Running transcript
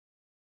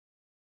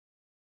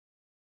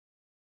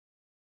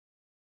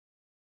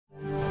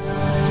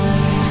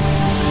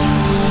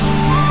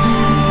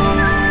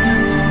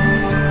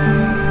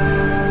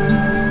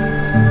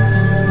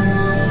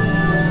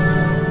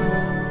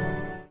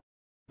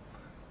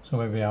So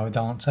here we are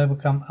down on table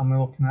cam and we're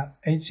looking at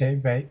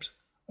 88 Vapes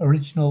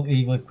original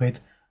e-liquid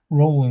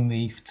rolling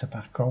leaf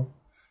tobacco,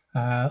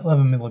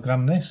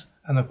 11mg this,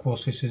 and of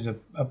course this is a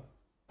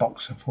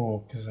box of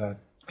 4 because I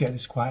get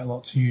this quite a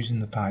lot to use in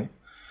the pipe.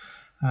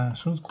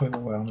 So let's quick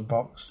look around the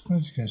box.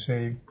 As you can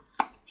see,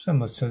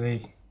 similar to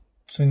the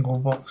single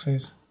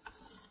boxes,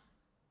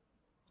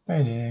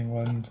 made in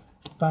England,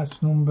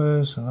 batch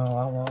numbers and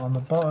all that lot on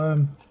the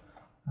bottom,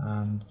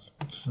 and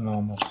it's a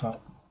normal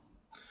top.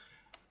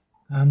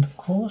 And of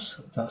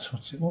course, that's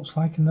what it looks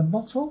like in the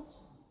bottle.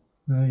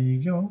 There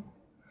you go.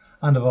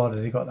 And I've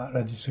already got that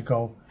ready to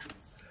go.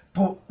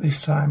 But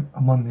this time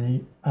I'm on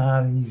the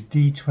RE's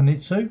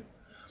D22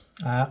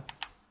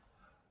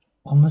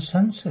 on the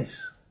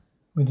Sensis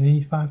with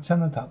the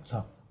 510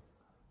 adapter.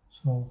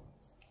 So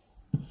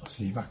I'll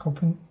see you back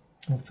up and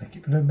we'll take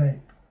it for a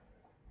vape.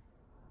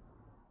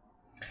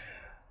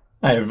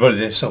 Hi everybody,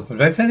 this is Up and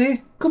Vape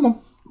here. Come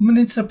on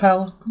into the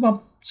parlour. Come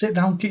on, sit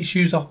down, get your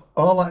shoes off,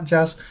 all that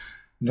jazz.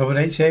 Another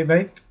 88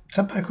 Vape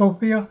tobacco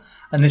for you,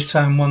 and this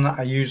time one that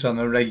I use on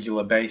a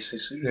regular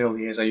basis. It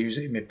really is. I use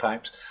it in my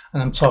pipes,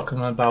 and I'm talking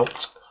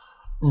about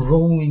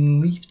rolling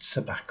leaf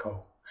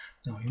tobacco.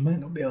 Now you might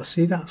not be able to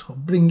see that, so I'll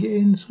bring it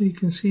in so you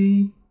can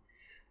see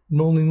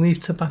rolling leaf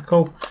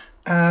tobacco.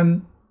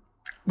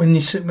 When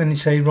you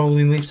say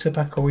rolling leaf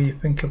tobacco, you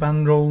think of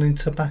hand rolling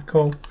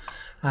tobacco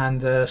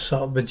and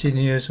sort of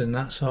Virginias and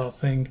that sort of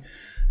thing.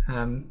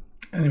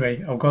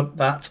 Anyway, I've got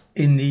that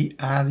in the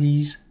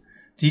RE's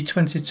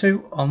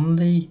D22 on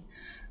the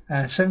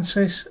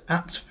Sensis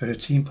at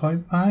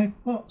 13.5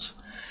 watts.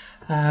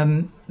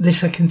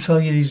 This I can tell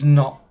you is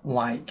not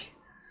like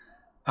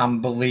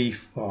Amber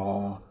Leaf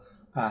or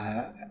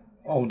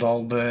Old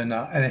Alburn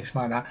or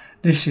anything like that.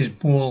 This is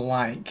more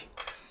like,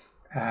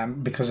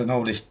 because I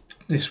know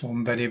this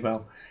one very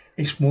well,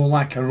 it's more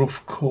like a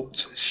rough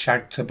cut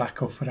shag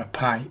tobacco for a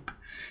pipe.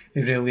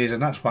 It really is,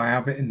 and that's why I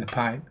have it in the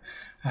pipe.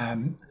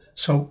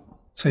 So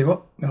tell you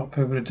what, without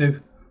further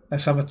ado,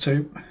 let's have a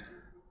toot.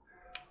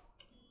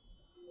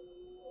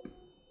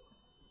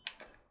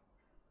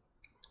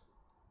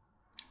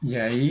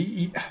 Yeah,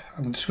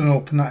 I'm just going to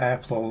open that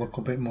airflow a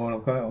little bit more.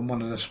 I've got it on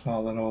one of the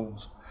smaller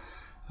holes.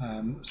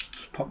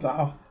 Just pop that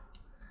off,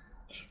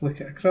 just flick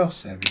it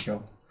across, there we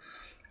go.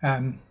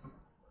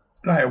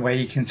 Right away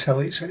you can tell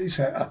it's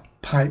a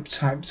pipe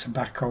type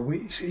tobacco.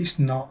 It's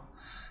not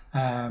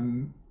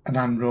an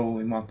hand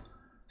rolling one.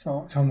 So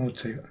let's have another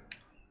toot.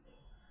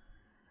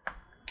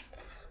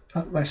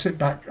 Let's sit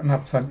back and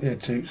have plenty of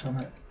toots on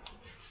it.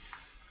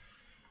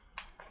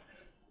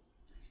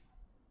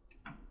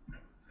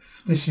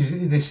 This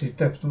is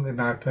definitely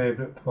my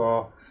favourite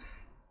for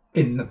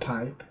in the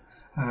pipe.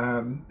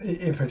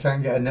 If I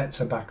can't get a net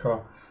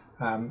tobacco,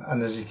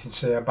 and as you can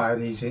see, I buy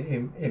these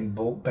in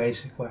bulk,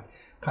 basically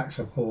packs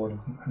of 4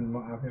 and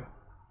what have you.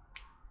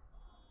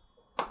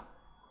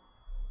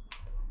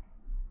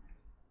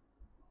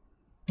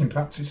 In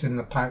fact, it's in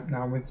the pipe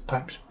now with the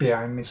pipes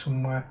behind me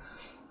somewhere.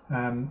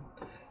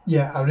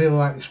 Yeah, I really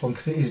like this one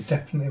because it is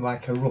definitely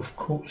like a rough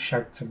cut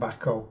shag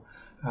tobacco,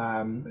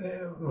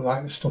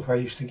 like the stuff I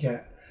used to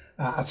get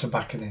at a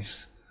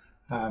tobacconist.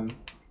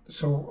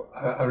 So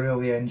I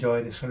really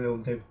enjoy this, I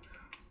really do.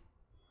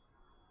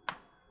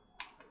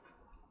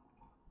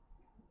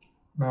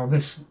 Now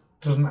this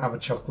doesn't have a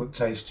chocolate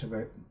taste to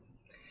it.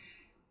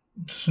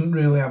 It doesn't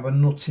really have a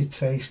nutty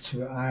taste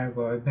to it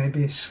either.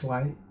 Maybe a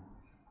slight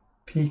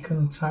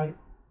pecan type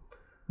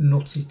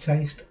nutty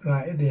taste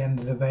right at the end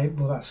of the vape,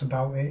 but that's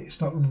about it. It's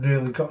not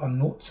really got a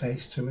nut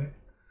taste to it.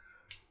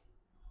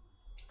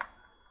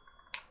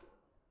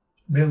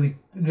 Really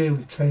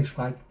tastes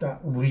like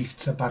that leaf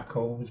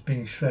tobacco was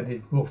being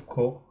shredded, rough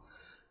cut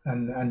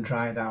and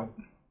dried out.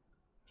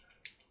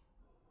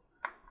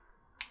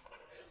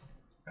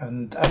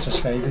 And as I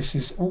say, this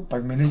is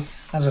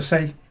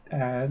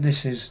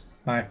this is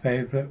my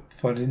favourite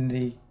for in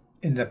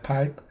the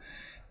pipe.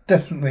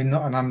 Definitely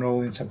not an hand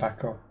rolling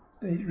tobacco.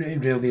 It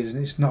really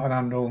isn't. It's not an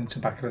hand rolling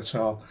tobacco at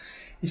all.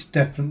 It's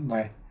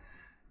definitely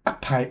a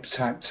pipe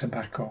type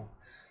tobacco,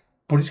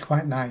 but it's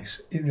quite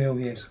nice. It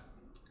really is.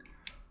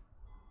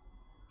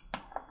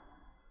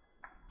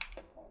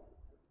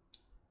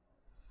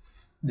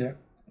 Yeah.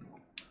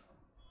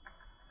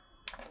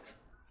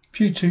 A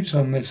few toots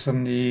on this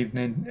on the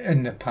evening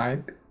in the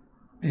pipe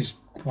is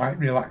quite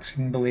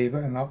relaxing, believe it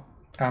or not.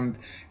 And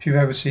if you've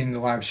ever seen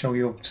the live show,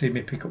 you'll see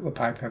me pick up the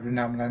pipe every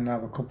now and then and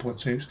have a couple of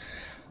toots.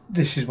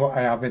 This is what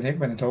I have in it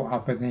when I don't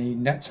have any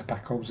net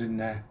tobaccos in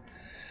there.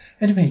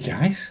 Anyway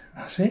guys,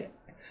 that's it.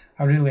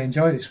 I really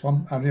enjoy this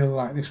one. I really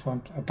like this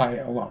one. I buy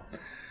it a lot.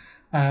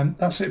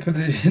 That's it for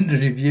the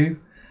review.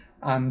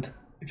 And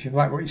if you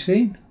like what you've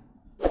seen,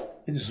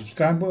 hit the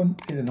subscribe button,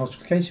 hit the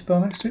notification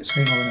bell next to it so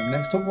you know when the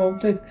next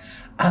uploaded.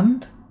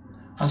 And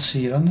I'll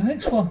see you on the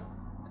next one.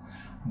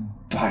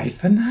 Bye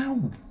for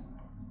now.